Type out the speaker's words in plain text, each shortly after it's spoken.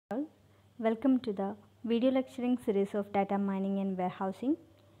Welcome to the video lecturing series of data mining and warehousing.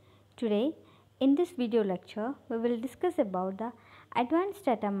 Today, in this video lecture, we will discuss about the advanced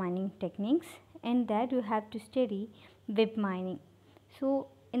data mining techniques, and that you have to study web mining. So,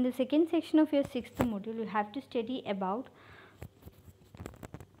 in the second section of your sixth module, you have to study about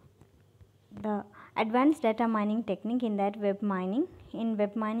the advanced data mining technique, in that web mining. In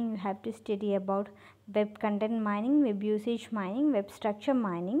web mining, you have to study about web content mining, web usage mining, web structure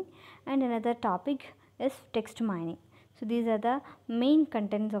mining, and another topic is text mining. So these are the main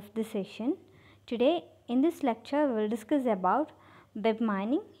contents of this session. Today in this lecture we will discuss about web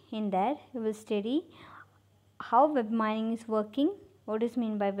mining. In that we will study how web mining is working, what is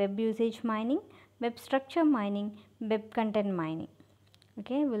meant by web usage mining, web structure mining, web content mining.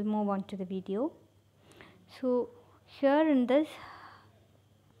 Okay, we'll move on to the video. So here in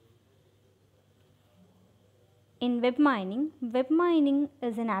web mining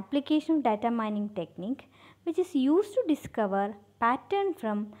is an application of data mining technique which is used to discover pattern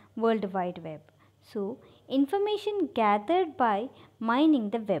from World Wide Web. So information gathered by mining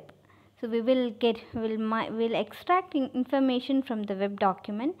the web. So we will extract information from the web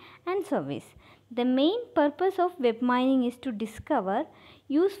document and service. The main purpose of web mining is to discover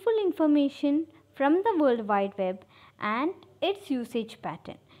useful information from the World Wide Web and its usage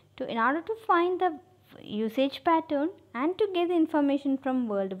pattern. In order to find the usage pattern and to get the information from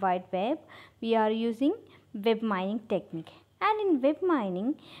World Wide Web, we are using web mining technique. And in web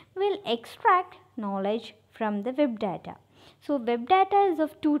mining, we will extract knowledge from the web data. So web data is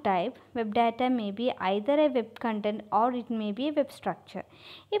of two types. Web data may be either a web content or it may be a web structure.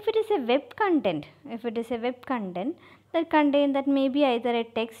 If it is a web content, that may be either a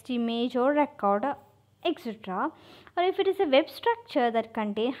text, image or record, etc. Or if it is a web structure, that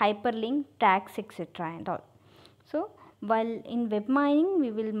contain hyperlink, tags, etc. and all. So while in web mining,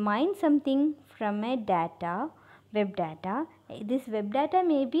 we will mine something from a web data. This web data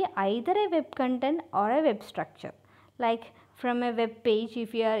may be either a web content or a web structure. Like from a web page,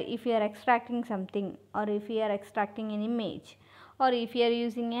 if you are extracting something, or if you are extracting an image, or if you are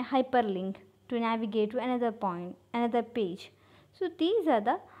using a hyperlink to navigate to another point, another page. So these are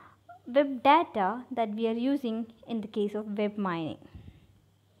the web data that we are using in the case of web mining.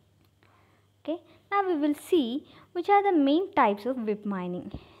 Okay, now we will see which are the main types of web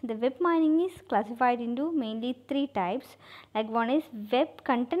mining. The web mining is classified into mainly three types, like one is web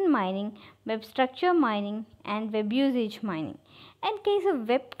content mining, web structure mining, and web usage mining. In case of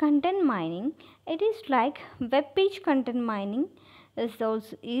web content mining, it is like web page content mining is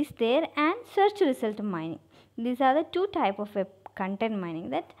there, and search result mining. These are the two types of web content mining.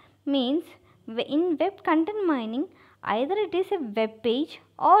 That means in web content mining, either it is a web page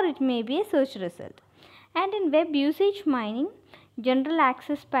or it may be a search result. And in web usage mining, general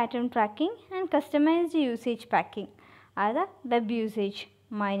access pattern tracking and customized usage packing are the web usage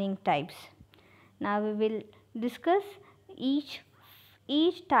mining types. Now we will discuss each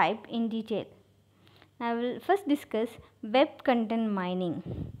type in detail. I will first discuss web content mining.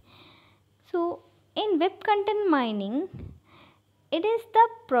 So in web content mining, it is the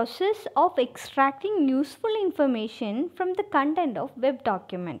process of extracting useful information from the content of web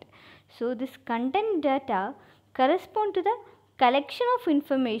document. So this content data correspond to the collection of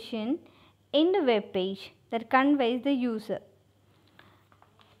information in the web page that conveys to the user.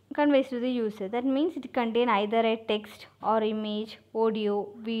 That means it contains either a text or image, audio,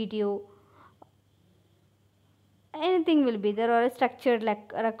 video, anything will be there, or a structured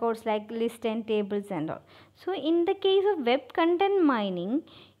like records like list and tables and all. So in the case of web content mining,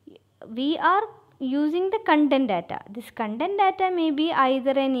 we are using the content data. This content data may be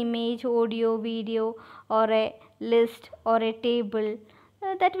either an image, audio, video, or a list or a table.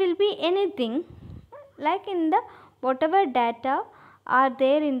 That will be anything, like in the whatever data are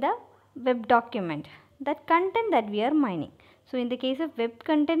there in the web document, that content that we are mining. So in the case of web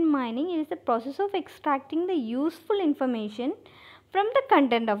content mining, it is the process of extracting the useful information from the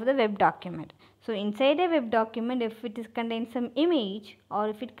content of the web document. So inside a web document, if it contains some image, or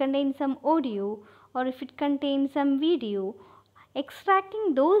if it contains some audio, or if it contains some video,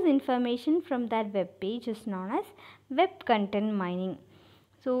 extracting those information from that web page is known as web content mining.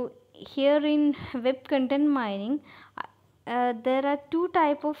 So here in web content mining, there are two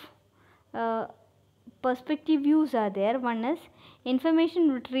type of perspective views are there. One is information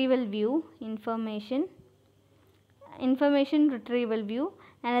retrieval view,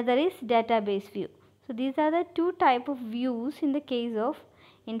 another is database view. So these are the two type of views in the case of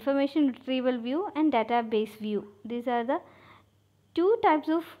information retrieval view and database view. These are the two types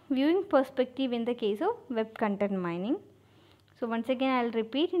of viewing perspective in the case of web content mining. So once again I'll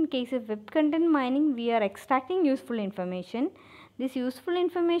repeat, in case of web content mining, we are extracting useful information. This useful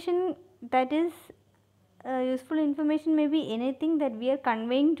information, that is useful information may be anything that we are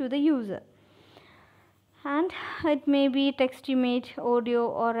conveying to the user, and it may be text, image, audio,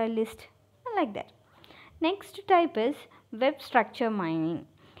 or a list, like that. Next type is web structure mining.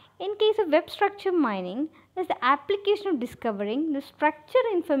 In case of web structure mining, is the application of discovering the structure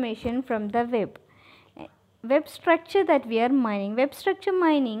information from the web. Web structure that we are mining. Web structure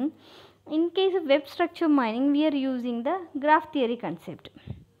mining, in case of web structure mining, we are using the graph theory concept.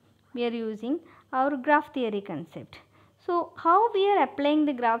 We are using our graph theory concept. So how we are applying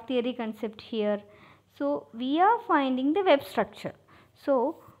the graph theory concept here? So we are finding the web structure.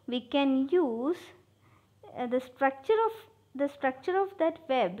 So we can use the structure of that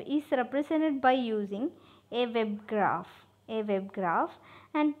web is represented by using a web graph.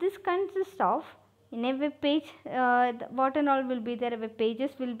 And this consists of, in a web page, what and all will be there, web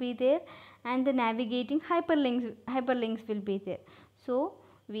pages will be there, and the navigating hyperlinks will be there. So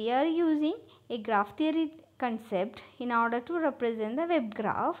we are using a graph theory concept in order to represent the web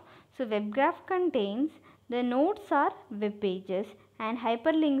graph. So web graph contains the nodes are web pages and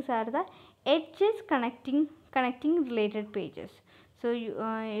hyperlinks are the edges connecting related pages. So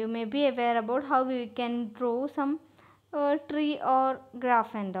you may be aware about how we can draw some tree or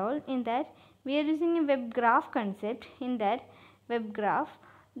graph and all. In that we are using a web graph concept. In that web graph,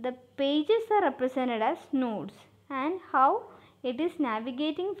 the pages are represented as nodes, and how it is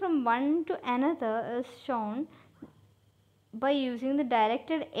navigating from one to another is shown by using the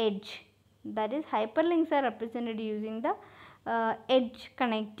directed edge. That is, hyperlinks are represented using the edge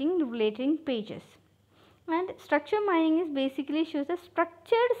connecting relating pages. And structure mining is basically shows a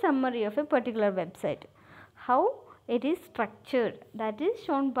structured summary of a particular website. How it is structured, that is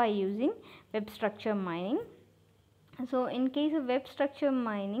shown by using web structure mining. So in case of web structure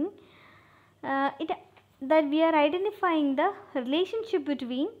mining, that we are identifying the relationship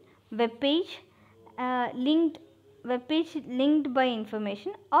between web page linked by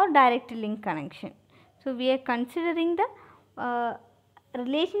information or direct link connection. So we are considering the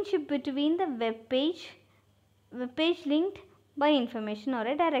relationship between the web page linked by information or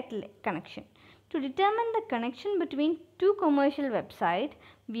a direct connection. To determine the connection between two commercial websites,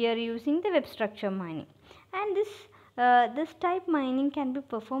 we are using the web structure mining. And this type mining can be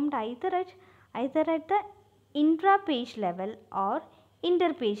performed either at the intra-page level or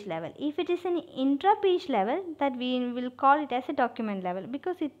inter-page level. If it is an intra-page level, that we will call it as a document level,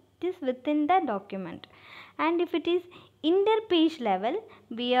 because it is within the document. And if it is inter-page level,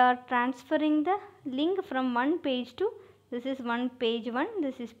 we are transferring the link from one page to, this is page 1,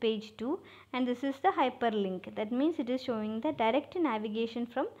 this is page 2, and this is the hyperlink. That means it is showing the direct navigation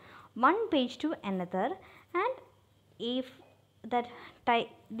from one page to another. And if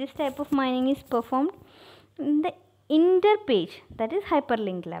this type of mining is performed in the inter-page, that is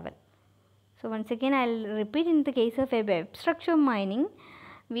hyperlink level. So once again I will repeat, in the case of a web structure mining,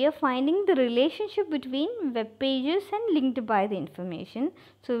 we are finding the relationship between web pages and linked by the information.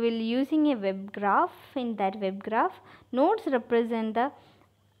 So we will using a web graph. In that web graph, nodes represent the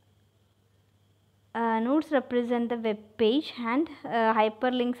web page, and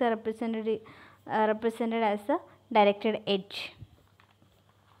hyperlinks are represented as a directed edge.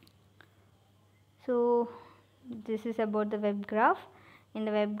 So this is about the web graph. In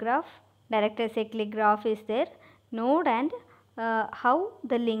the web graph, directed cyclic graph is there, node, and how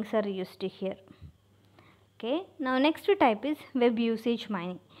the links are used here. Okay, now next type is web usage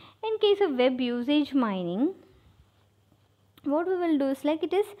mining. In case of web usage mining, what we will do is, like,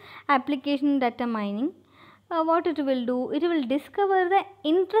 it is application data mining. What it will do, it will discover the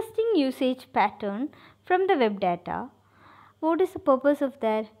interesting usage pattern from the web data. What is the purpose of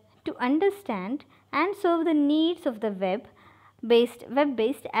that? To understand and serve the needs of the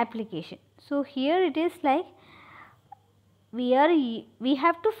web-based application. So here it is like we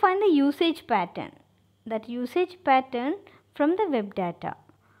have to find the usage pattern, that usage pattern from the web data,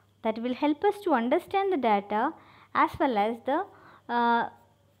 that will help us to understand the data, as well as the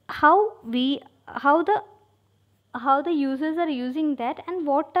how the users are using that, and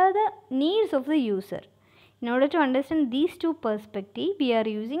what are the needs of the user. In order to understand these two perspectives, we are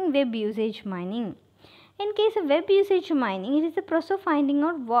using web usage mining. In case of web usage mining, it is the process of finding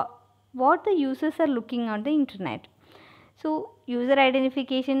out what the users are looking on the internet. So user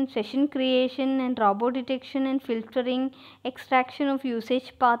identification, session creation, and robot detection and filtering, extraction of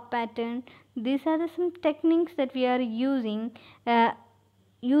usage path pattern. These are some techniques that we are using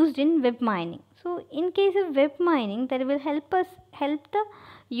used in web mining. So in case of web mining, that will help the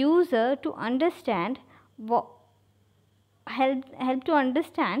user to understand help to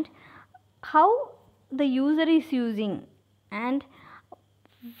understand how the user is using, and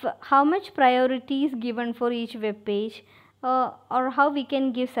how much priority is given for each web page, or how we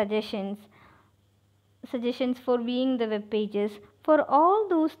can give suggestions for viewing the web pages. For all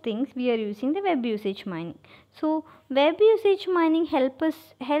those things we are using the web usage mining. So web usage mining help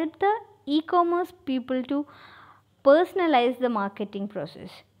the e-commerce people to personalize the marketing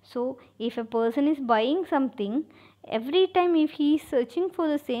process. So if a person is buying something, every time if he is searching for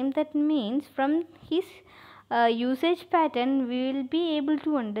the same, that means from his usage pattern we will be able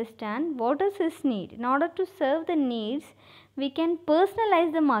to understand what is his need. In order to serve the needs, we can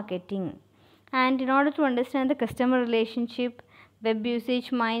personalize the marketing. And in order to understand the customer relationship, web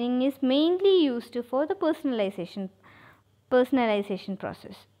usage mining is mainly used for the personalization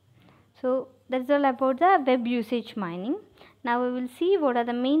process. So that's all about the web usage mining. Now we will see what are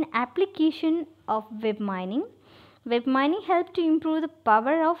the main application of web mining. Web mining helps to improve the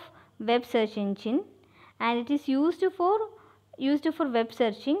power of web search engine, and it is used for web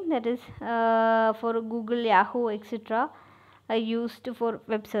searching, that is for Google, Yahoo, etc. are used for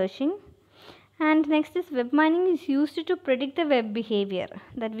web searching. And next is web mining is used to predict the web behavior,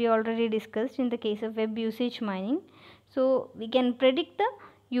 that we already discussed in the case of web usage mining. So we can predict the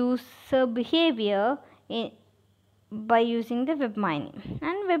user behavior by using the web mining.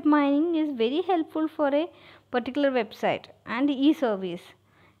 And web mining is very helpful for a particular website and e-service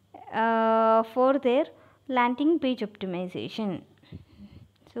for their landing page optimization.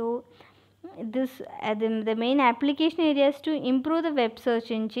 So this the main application areas to improve the web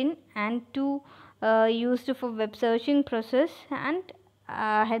search engine and to used for web searching process, and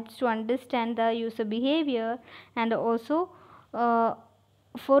helps to understand the user behavior, and also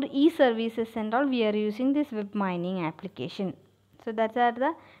for e-services and all we are using this web mining application. So that are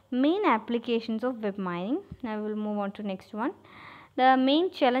the main applications of web mining. Now we will move on to next one, the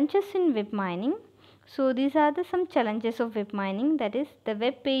main challenges in web mining. So these are the some challenges of web mining, that is the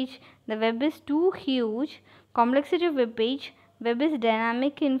web is too huge, complexity of web page, web is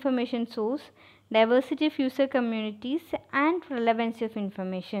dynamic information source, diversity of user communities, and relevancy of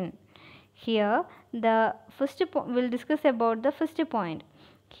information. Here the first we'll discuss about the first point.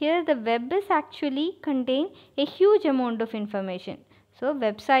 Here the web is actually contain a huge amount of information. So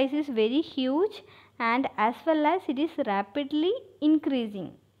web size is very huge, and as well as it is rapidly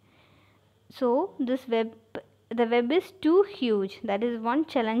increasing. So this the web is too huge, that is one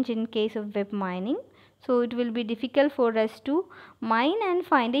challenge in case of web mining. So it will be difficult for us to mine and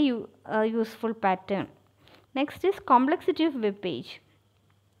find a useful pattern. Next is complexity of web page.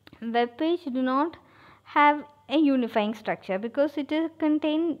 Web page do not have a unifying structure, because it is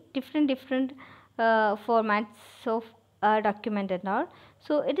contain different formats of document and all.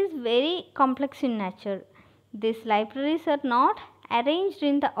 So it is very complex in nature. These libraries are not arranged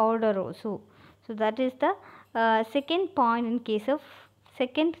in the order also. So that is the second point in case of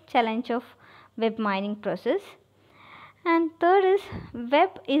second challenge of web mining process. And third is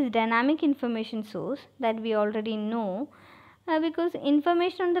web is dynamic information source, that we already know, because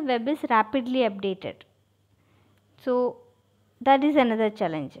information on the web is rapidly updated. So that is another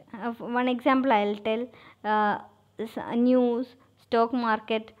challenge. One example I will tell, news, stock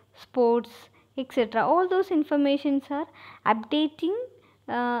market, sports, etc. All those informations are updating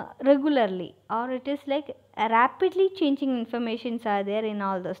regularly, or it is like rapidly changing informations are there in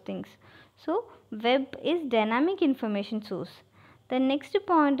all those things. So web is dynamic information source. The next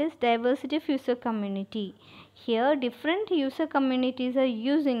point is diversity of user community. Here different user communities are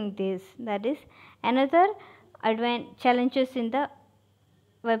using this, that is another challenges in the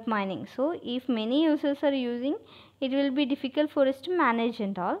web mining. So if many users are using, it will be difficult for us to manage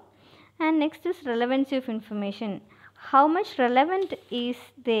and all. And next is relevancy of information. How much relevance is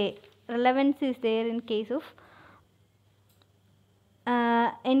there in case of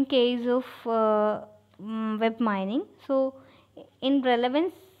web mining. So in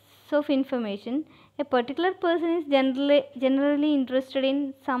relevance of information, a particular person is generally interested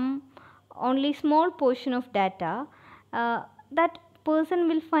in some only small portion of data. That person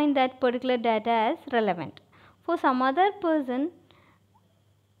will find that particular data as relevant. For some other person,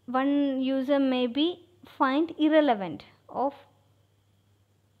 one user may be find irrelevant of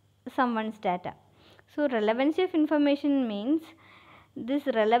someone's data. So relevancy of information means this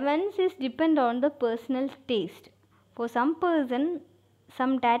relevance is depend on the personal taste. For some person,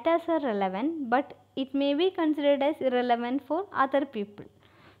 some data are relevant, but it may be considered as irrelevant for other people.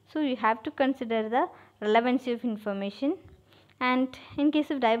 So you have to consider the relevancy of information. And in case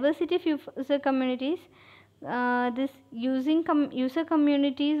of diversity of user communities, this user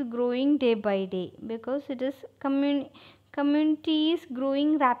community is growing day by day, because it is community is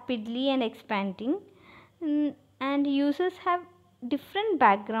growing rapidly and expanding, and users have different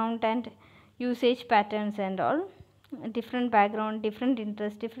background and usage patterns and all, different background, different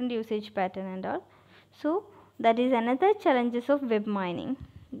interest, different usage pattern and all. So that is another challenges of web mining,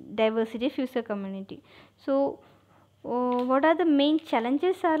 diversity of user community. So what are the main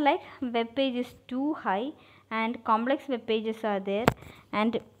challenges are like web page is too high and complex web pages are there,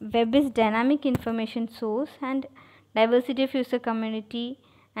 and web is dynamic information source, and diversity of user community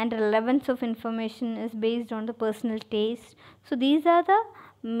and relevance of information is based on the personal taste. So these are the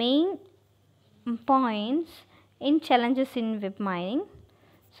main points in challenges in web mining.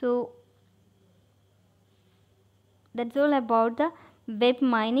 So that's all about the web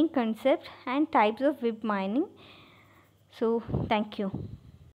mining concept and types of web mining. So thank you.